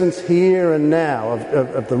presence here and now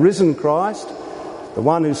of the risen Christ, the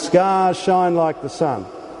one whose scars shine like the sun.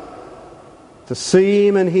 To see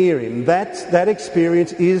him and hear him, that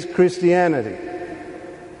experience is Christianity.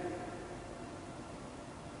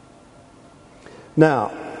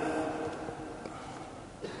 Now,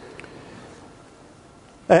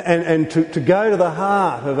 and to go to the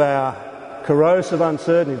heart of our corrosive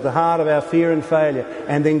uncertainty, the heart of our fear and failure,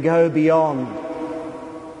 and then go beyond.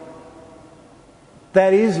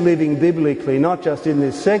 That is living biblically, not just in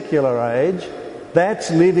this secular age. That's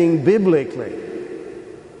living biblically.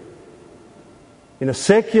 In a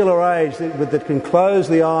secular age that can close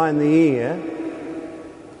the eye and the ear,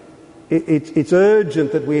 it's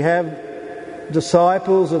urgent that we have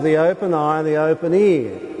disciples of the open eye and the open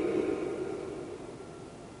ear.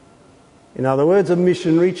 In other words, a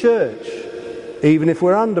missionary church, even if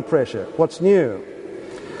we're under pressure. What's new?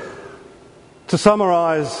 To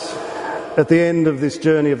summarise at the end of this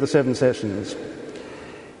journey of the 7 sessions,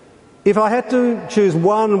 if I had to choose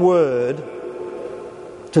one word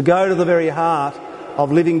to go to the very heart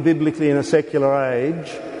of living biblically in a secular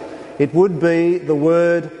age, it would be the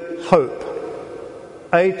word hope.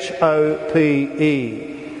 H-O-P-E,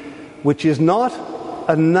 which is not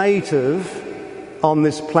a native on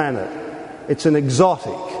this planet. It's an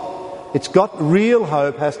exotic. It's got real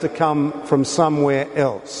hope, has to come from somewhere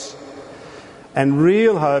else. And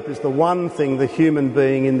real hope is the one thing the human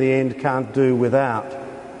being in the end can't do without.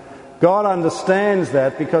 God understands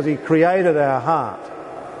that because he created our heart,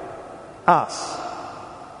 us.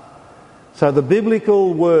 So the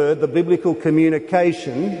biblical word, the biblical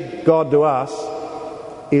communication, God to us,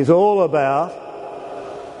 is all about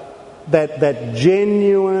that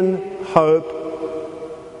genuine hope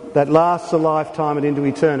that lasts a lifetime and into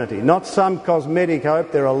eternity. Not some cosmetic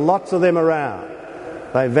hope. There are lots of them around.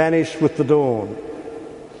 They vanish with the dawn.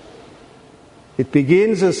 It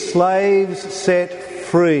begins as slaves set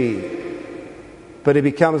free, but it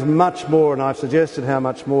becomes much more, and I've suggested how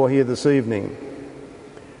much more here this evening.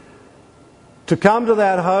 To come to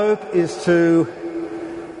that hope is to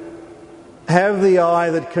have the eye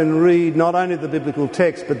that can read not only the biblical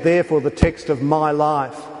text, but therefore the text of my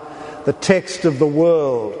life, the text of the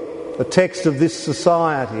world, the text of this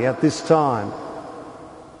society at this time.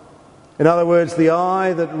 In other words, the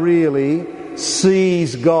eye that really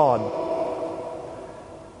sees God.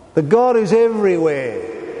 The God who's everywhere.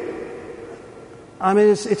 I mean,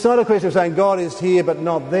 it's not a question of saying God is here but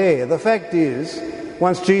not there. The fact is,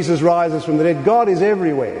 once Jesus rises from the dead, God is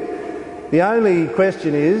everywhere. The only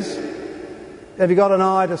question is, have you got an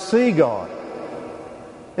eye to see God?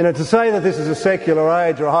 To say that this is a secular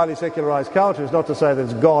age or a highly secularised culture is not to say that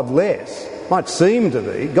it's godless. It might seem to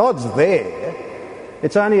be. God's there.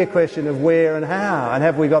 It's only a question of where and how, and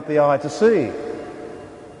have we got the eye to see?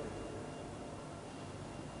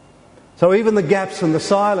 So even the gaps and the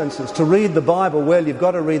silences, to read the Bible well, you've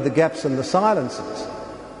got to read the gaps and the silences.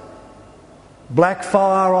 Black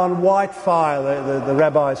fire on white fire, the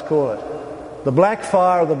rabbis call it. The black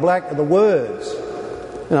fire of the words.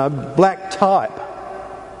 Black type.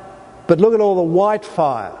 But look at all the white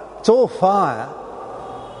fire. It's all fire.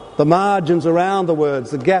 The margins around the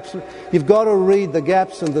words, the gaps. You've got to read the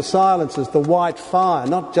gaps and the silences, the white fire,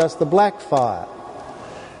 not just the black fire.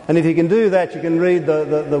 And if you can do that, you can read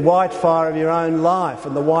the white fire of your own life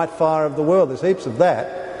and the white fire of the world. There's heaps of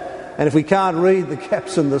that. And if we can't read the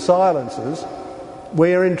gaps and the silences,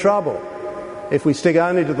 we're in trouble. If we stick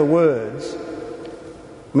only to the words.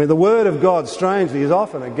 The Word of God, strangely, is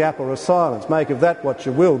often a gap or a silence. Make of that what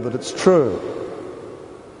you will, but it's true.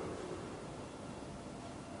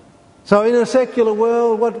 So in a secular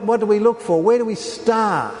world, what do we look for? Where do we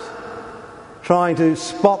start trying to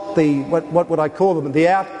spot what would I call them, the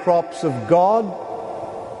outcrops of God?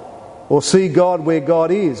 Or see God where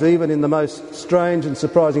God is, even in the most strange and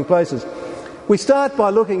surprising places? We start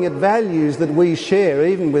by looking at values that we share,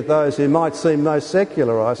 even with those who might seem most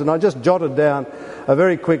secularised. And I just jotted down a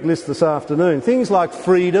very quick list this afternoon. Things like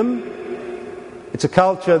freedom. It's a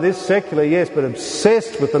culture, this secular, yes, but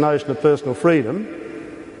obsessed with the notion of personal freedom.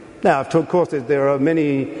 Now, of course, there are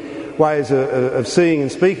many ways of seeing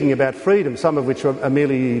and speaking about freedom, some of which are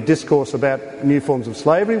merely discourse about new forms of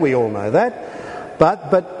slavery. We all know that.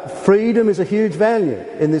 But freedom is a huge value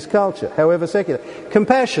in this culture, however secular.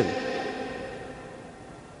 Compassion.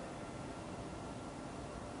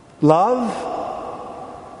 Love,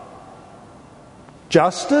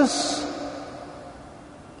 justice.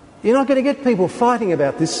 You're not going to get people fighting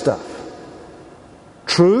about this stuff.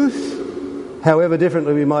 Truth, however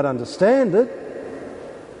differently we might understand it.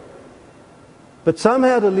 But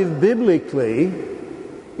somehow to live biblically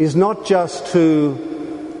is not just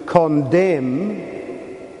to condemn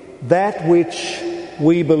that which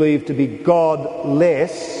we believe to be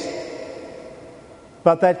godless,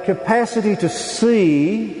 but that capacity to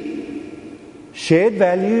see shared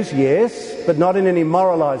values, yes, but not in any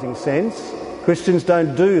moralising sense. Christians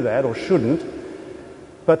don't do that, or shouldn't.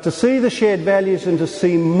 But to see the shared values and to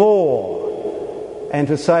see more, and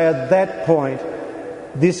to say at that point,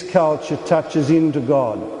 this culture touches into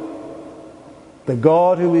God. The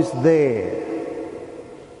God who is there,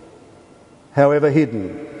 however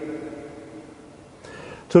hidden.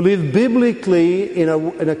 To live biblically in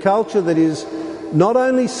a culture that is not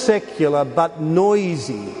only secular but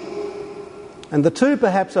noisy. And the two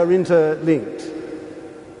perhaps are interlinked.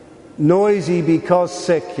 Noisy because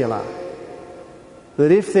secular. That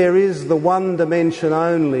if there is the one dimension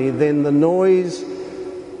only, then the noise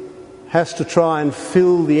has to try and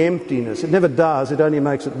fill the emptiness. It never does, it only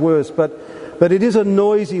makes it worse. But it is a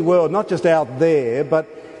noisy world, not just out there, but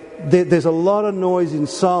there's a lot of noise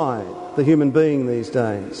inside the human being these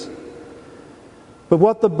days. But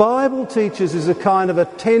what the Bible teaches is a kind of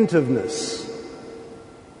attentiveness.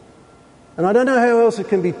 And I don't know how else it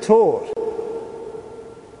can be taught.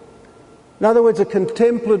 In other words, a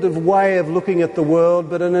contemplative way of looking at the world,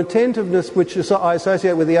 but an attentiveness which I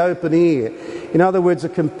associate with the open ear. In other words, a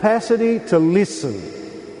capacity to listen.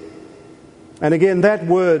 And again, that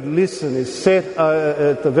word listen is set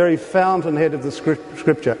at the very fountainhead of the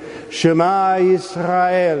Scripture. Shema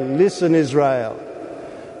Yisrael, listen Israel.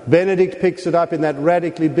 Benedict picks it up in that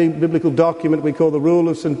radically biblical document we call the Rule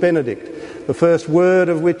of St. Benedict, the first word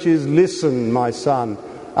of which is listen, my son,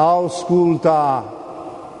 ausculta.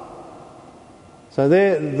 So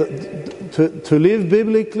to live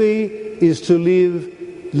biblically is to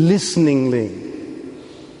live listeningly,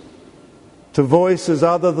 to voices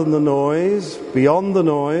other than the noise, beyond the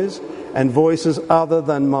noise, and voices other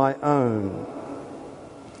than my own.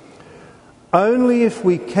 Only if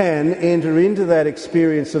we can enter into that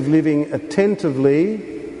experience of living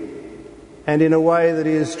attentively and in a way that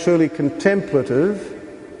is truly contemplative,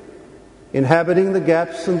 inhabiting the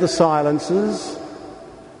gaps and the silences,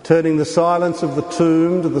 turning the silence of the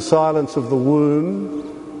tomb to the silence of the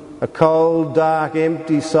womb, a cold, dark,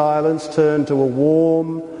 empty silence turned to a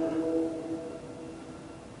warm,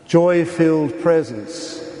 joy-filled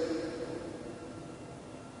presence.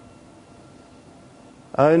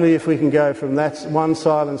 Only if we can go from that one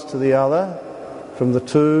silence to the other, from the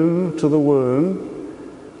tomb to the womb,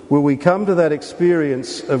 will we come to that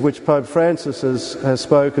experience of which Pope Francis has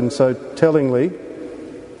spoken so tellingly,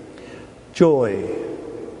 Joy.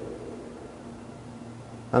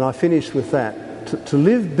 And I finish with that. To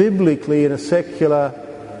live biblically in a secular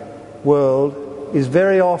world is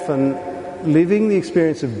very often living the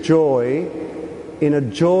experience of joy in a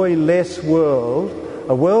joyless world,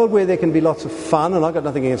 a world where there can be lots of fun, and I've got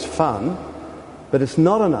nothing against fun, but it's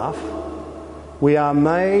not enough. We are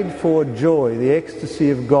made for joy, the ecstasy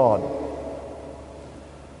of God.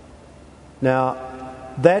 Now,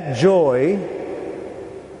 that joy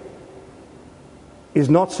is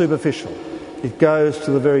not superficial. It goes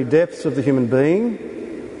to the very depths of the human being,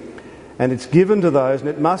 and it's given to those, and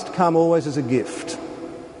it must come always as a gift.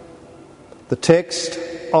 The text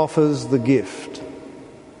offers the gift.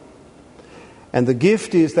 And the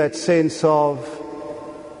gift is that sense of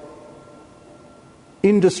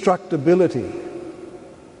indestructibility.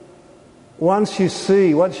 Once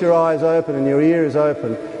your eyes open and your ear is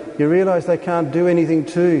open, you realise they can't do anything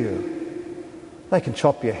to you. They can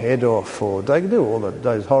chop your head off, or they can do all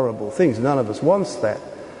those horrible things. None of us wants that.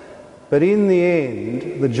 But in the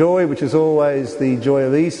end, the joy, which is always the joy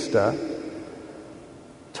of Easter,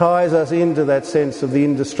 ties us into that sense of the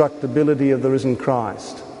indestructibility of the risen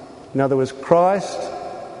Christ. In other words, Christ,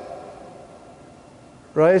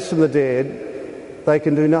 raised from the dead, they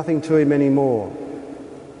can do nothing to him anymore.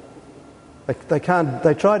 They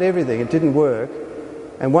tried everything, it didn't work.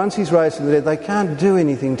 And once he's raised from the dead, they can't do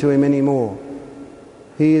anything to him anymore.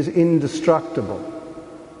 He is indestructible.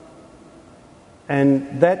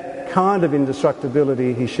 And that kind of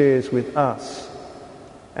indestructibility he shares with us.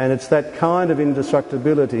 And it's that kind of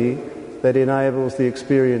indestructibility that enables the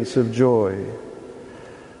experience of joy.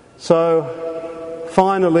 So,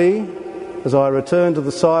 finally, as I return to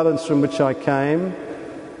the silence from which I came,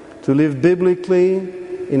 to live biblically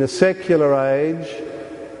in a secular age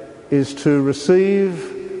is to receive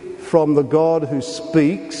from the God who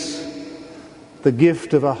speaks the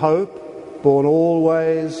gift of a hope born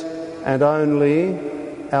always and only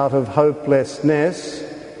out of hopelessness,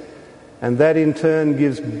 and that in turn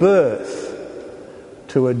gives birth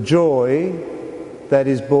to a joy that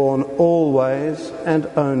is born always and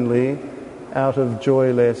only out of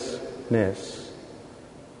joylessness.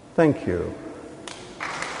 Thank you.